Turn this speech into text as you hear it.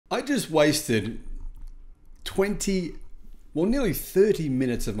I just wasted 20, well, nearly 30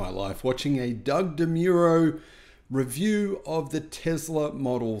 minutes of my life watching a Doug DeMuro review of the Tesla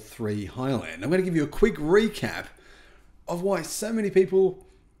Model 3 Highland. I'm going to give you a quick recap of why so many people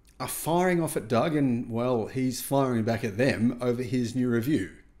are firing off at Doug and, well, he's firing back at them over his new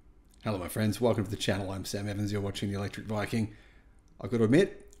review. Hello, my friends. Welcome to the channel. I'm Sam Evans. You're watching the Electric Viking. I've got to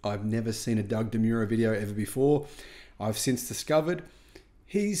admit, I've never seen a Doug DeMuro video ever before. I've since discovered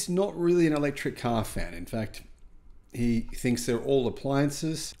he's not really an electric car fan. In fact, he thinks they're all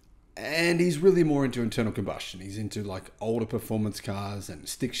appliances, and he's really more into internal combustion. He's into like older performance cars and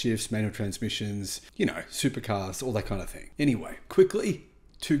stick shifts, manual transmissions, you know, supercars, all that kind of thing. Anyway, quickly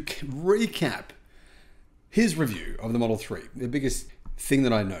to recap his review of the Model 3, the biggest thing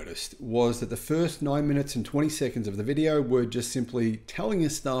that I noticed was that the first 9 minutes and 20 seconds of the video were just simply telling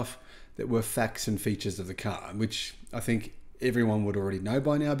us stuff that were facts and features of the car, which I think everyone would already know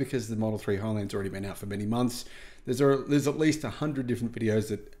by now because the Model 3 Highland's already been out for many months. There's at least 100 different videos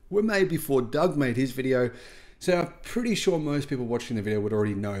that were made before Doug made his video. So I'm pretty sure most people watching the video would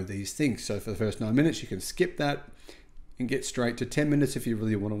already know these things. So for the first 9 minutes, you can skip that and get straight to 10 minutes if you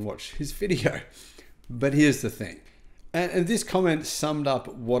really want to watch his video. But here's the thing. And this comment summed up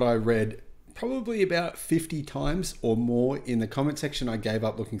what I read probably about 50 times or more in the comment section. I gave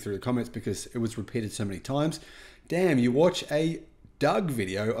up looking through the comments because it was repeated so many times. Damn, you watch a Doug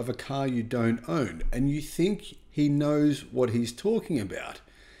video of a car you don't own and you think he knows what he's talking about.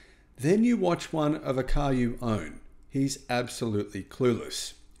 Then you watch one of a car you own. He's absolutely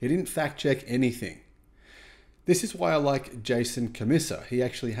clueless. He didn't fact check anything. This is why I like Jason Camissa. He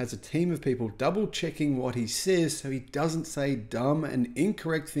actually has a team of people double checking what he says so he doesn't say dumb and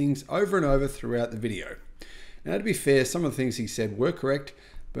incorrect things over and over throughout the video. Now, to be fair, some of the things he said were correct,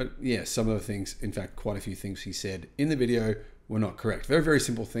 but yeah, some of the things, in fact, quite a few things he said in the video were not correct. Very, very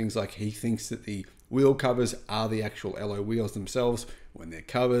simple things like he thinks that the wheel covers are the actual alloy wheels themselves when they're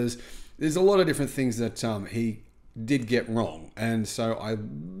covers. There's a lot of different things that he did get wrong. And so I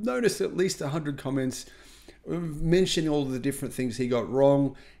noticed at least 100 comments mentioning all the different things he got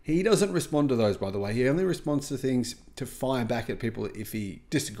wrong. He doesn't respond to those, by the way. He only responds to things to fire back at people if he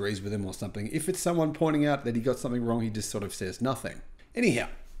disagrees with them or something. If it's someone pointing out that he got something wrong, he just sort of says nothing. Anyhow,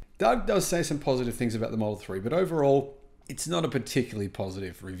 Doug does say some positive things about the Model 3, but overall, it's not a particularly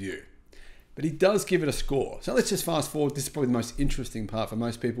positive review. But he does give it a score. So let's just fast forward. This is probably the most interesting part for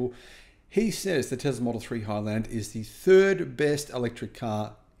most people. He says the Tesla Model 3 Highland is the third best electric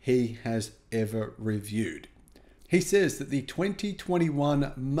car he has ever reviewed. He says that the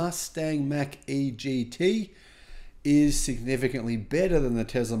 2021 Mustang Mach-E GT is significantly better than the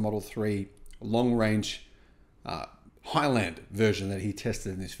Tesla Model 3 long-range Highland version that he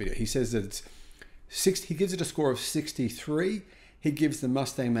tested in this video. He says that he gives it a score of 63. He gives the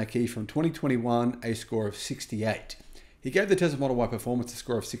Mustang Mach-E from 2021 a score of 68. He gave the Tesla Model Y Performance a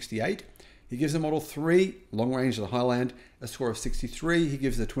score of 68. He gives the Model 3 long range of the Highland a score of 63. He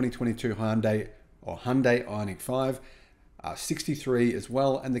gives the 2022 Hyundai Ioniq 5 63 as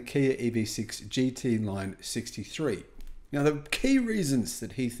well, and the Kia EV6 GT line 63. Now, the key reasons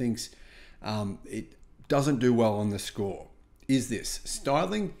that he thinks it doesn't do well on the score is this.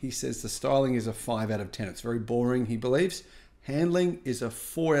 Styling, he says the styling is a 5 out of 10. It's very boring, he believes. Handling is a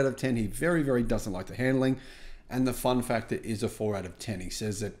 4 out of 10. He very, very doesn't like the handling. And the fun factor is a 4 out of 10. He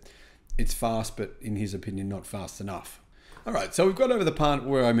says that it's fast, but in his opinion, not fast enough. All right, so we've got over the part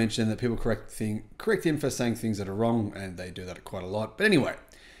where I mentioned that people correct him for saying things that are wrong, and they do that quite a lot. But anyway,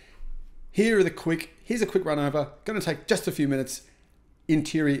 here's a quick run over. Going to take just a few minutes.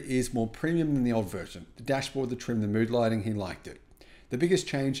 Interior is more premium than the old version. The dashboard, the trim, the mood lighting, he liked it. The biggest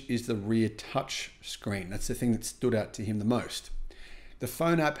change is the rear touch screen. That's the thing that stood out to him the most. The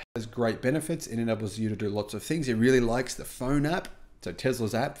phone app has great benefits. It enables you to do lots of things. He really likes the phone app. So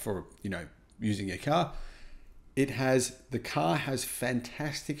Tesla's app for, using your car. The car has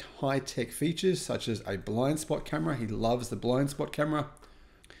fantastic high-tech features such as a blind spot camera. He loves the blind spot camera.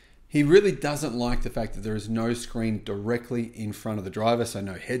 He really doesn't like the fact that there is no screen directly in front of the driver, so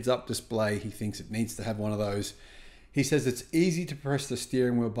no heads-up display. He thinks it needs to have one of those. He says it's easy to press the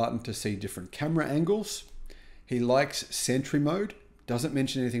steering wheel button to see different camera angles. He likes Sentry mode. Doesn't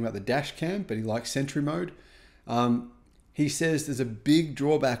mention anything about the dash cam, but he likes Sentry mode. He says there's a big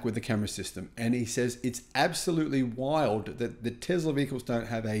drawback with the camera system, and he says it's absolutely wild that the Tesla vehicles don't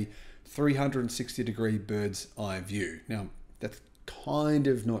have a 360-degree bird's eye view. Now, that's kind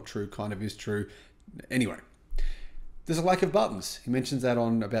of not true, kind of is true. Anyway, there's a lack of buttons. He mentions that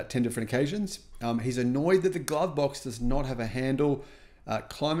on about 10 different occasions. He's annoyed that the glove box does not have a handle.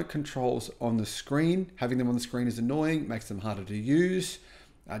 Climate controls on the screen. Having them on the screen is annoying, makes them harder to use.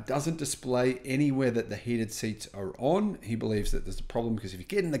 Doesn't display anywhere that the heated seats are on. He believes that there's a problem because if you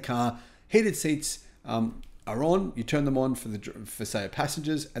get in the car, heated seats are on, you turn them on for say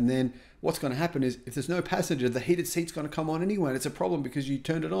passengers, and then what's going to happen is if there's no passenger, the heated seat's going to come on anyway, and it's a problem because you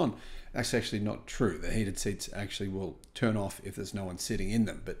turned it on. That's actually not true. The heated seats actually will turn off if there's no one sitting in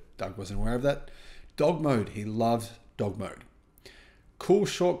them, but Doug wasn't aware of that. Dog mode, he loves dog mode. Cool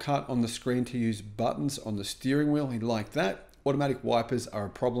shortcut on the screen to use buttons on the steering wheel, he liked that. Automatic wipers are a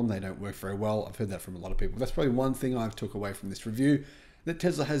problem, they don't work very well. I've heard that from a lot of people. That's probably one thing I've took away from this review, that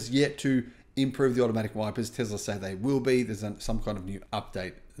Tesla has yet to improve the automatic wipers. Tesla say they will be. There's some kind of new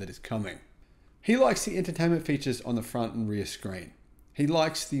update that is coming. He likes the entertainment features on the front and rear screen. He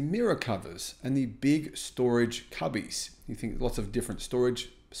likes the mirror covers and the big storage cubbies. He thinks lots of different storage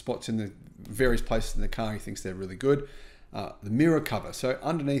spots in the various places in the car. He thinks they're really good. The mirror cover. So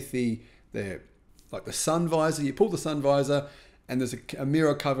underneath like the sun visor, you pull the sun visor and there's a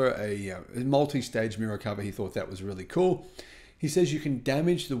mirror cover, a multi-stage mirror cover. He thought that was really cool. He says you can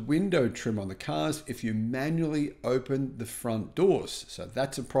damage the window trim on the cars if you manually open the front doors. So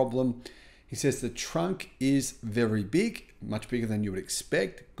that's a problem. He says the trunk is very big, much bigger than you would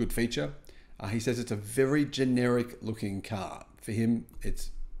expect. Good feature. He says it's a very generic looking car. For him,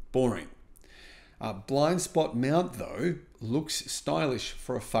 it's boring. Blind spot mount though looks stylish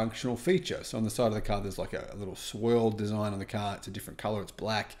for a functional feature. So on the side of the car, there's like a little swirl design on the car. It's a different color, it's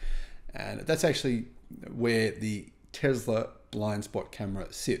black. And that's actually where the Tesla blind spot camera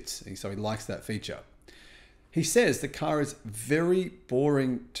sits. So he likes that feature. He says the car is very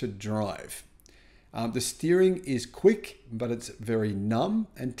boring to drive. The steering is quick, but it's very numb.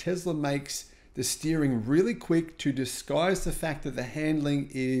 And Tesla makes the steering really quick to disguise the fact that the handling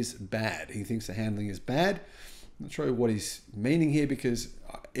is bad. He thinks the handling is bad. I'm not sure what he's meaning here because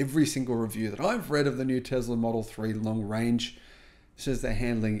every single review that I've read of the new Tesla Model 3 long range says the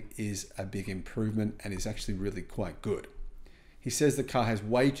handling is a big improvement and is actually really quite good. He says the car has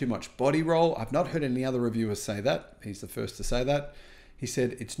way too much body roll. I've not heard any other reviewers say that. He's the first to say that. He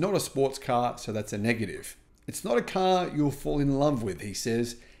said it's not a sports car, so that's a negative. It's not a car you'll fall in love with, he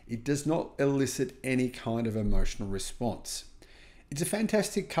says. It does not elicit any kind of emotional response. It's a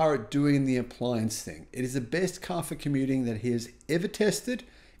fantastic car at doing the appliance thing. It is the best car for commuting that he has ever tested.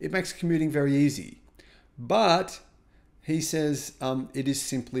 It makes commuting very easy. But he says it is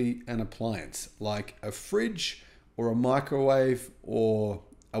simply an appliance, like a fridge or a microwave or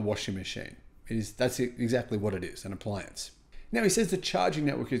a washing machine. That's exactly what it is, an appliance. Now he says the charging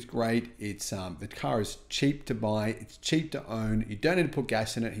network is great. It's the car is cheap to buy. It's cheap to own. You don't need to put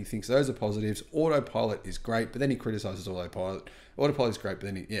gas in it. He thinks those are positives. Autopilot is great, but then he criticizes autopilot. Autopilot is great,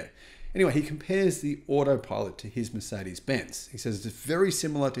 but then Anyway, he compares the autopilot to his Mercedes-Benz. He says it's very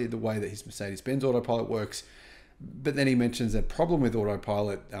similar to the way that his Mercedes-Benz autopilot works, but then he mentions a problem with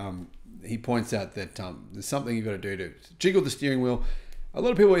autopilot. He points out that there's something you've got to do to jiggle the steering wheel. A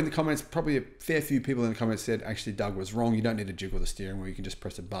lot of people in the comments, probably a fair few people in the comments said, actually, Doug was wrong. You don't need to jiggle the steering wheel. You can just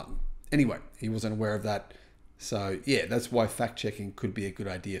press a button. Anyway, he wasn't aware of that. So yeah, that's why fact checking could be a good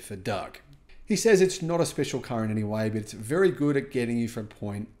idea for Doug. He says it's not a special car in any way, but it's very good at getting you from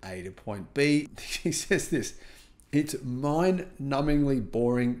point A to point B. He says this, it's mind-numbingly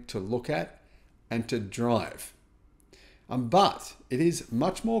boring to look at and to drive. But it is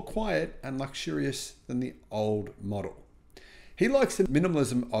much more quiet and luxurious than the old model. He likes the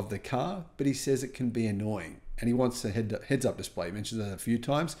minimalism of the car, but he says it can be annoying. And he wants a heads-up display. He mentions that a few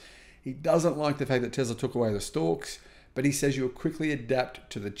times. He doesn't like the fact that Tesla took away the stalks, but he says you'll quickly adapt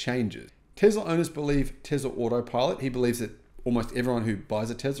to the changes. Tesla owners believe Tesla Autopilot. He believes that almost everyone who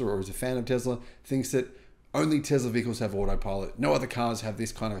buys a Tesla or is a fan of Tesla thinks that only Tesla vehicles have autopilot. No other cars have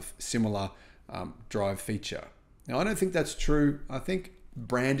this kind of similar drive feature. Now, I don't think that's true. I think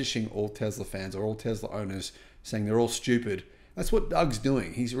brandishing all Tesla fans or all Tesla owners, saying they're all stupid, that's what Doug's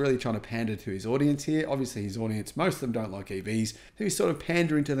doing. He's really trying to pander to his audience here. Obviously, his audience, most of them don't like EVs. So he's sort of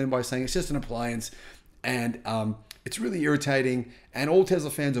pandering to them by saying it's just an appliance and it's really irritating. And all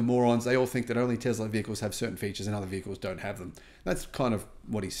Tesla fans are morons. They all think that only Tesla vehicles have certain features and other vehicles don't have them. That's kind of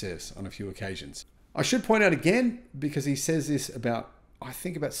what he says on a few occasions. I should point out again, because he says this about, I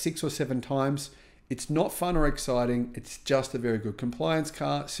think about 6 or 7 times, it's not fun or exciting. It's just a very good compliance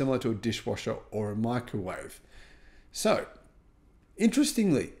car, similar to a dishwasher or a microwave. So,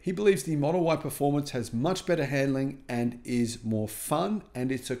 interestingly, he believes the Model Y Performance has much better handling and is more fun,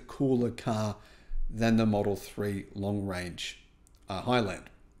 and it's a cooler car than the Model 3 long range Highland.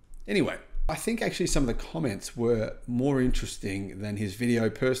 Anyway, I think actually some of the comments were more interesting than his video.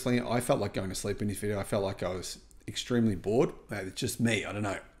 Personally, I felt like going to sleep in his video. I felt like I was extremely bored. It's just me, I don't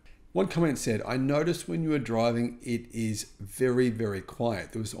know. One comment said, I noticed when you were driving, it is very, very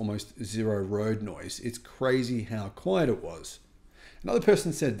quiet. There was almost zero road noise. It's crazy how quiet it was. Another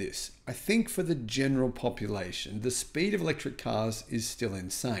person said this, I think for the general population, the speed of electric cars is still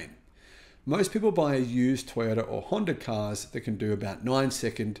insane. Most people buy a used Toyota or Honda cars that can do about 9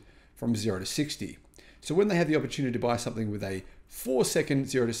 seconds from 0 to 60. So when they have the opportunity to buy something with a 4-second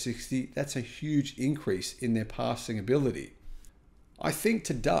 0 to 60, that's a huge increase in their passing ability. I think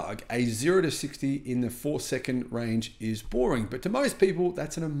to Doug, a 0 to 60 in the 4-second range is boring, but to most people,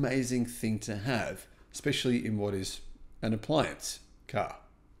 that's an amazing thing to have, especially in what is an appliance car.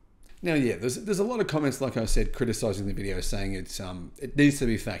 Now, yeah, there's a lot of comments, like I said, criticizing the video, saying it needs to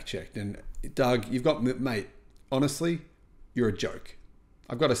be fact checked. And Doug, you've got, mate, honestly, you're a joke.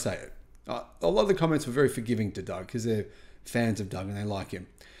 I've got to say it. A lot of the comments were very forgiving to Doug because they're fans of Doug and they like him.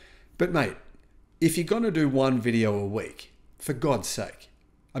 But mate, if you're going to do one video a week, for God's sake,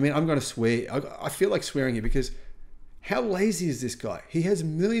 I mean, I'm going to swear. I feel like swearing here because how lazy is this guy? He has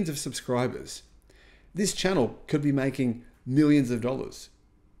millions of subscribers. This channel could be making millions of dollars.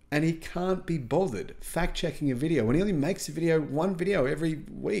 And he can't be bothered fact-checking a video when he only makes one video every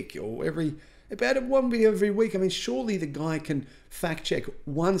week or about one video every week. I mean, surely the guy can fact-check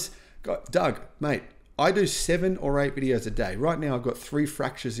once. Doug, mate, I do 7 or 8 videos a day. Right now, I've got 3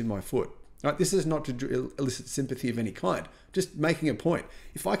 fractures in my foot. Right, this is not to elicit sympathy of any kind. Just making a point.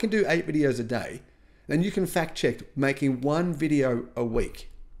 If I can do 8 videos a day, then you can fact-check making 1 video a week.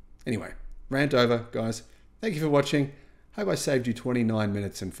 Anyway, rant over, guys. Thank you for watching. Hope I saved you 29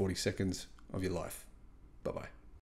 minutes and 40 seconds of your life. Bye-bye.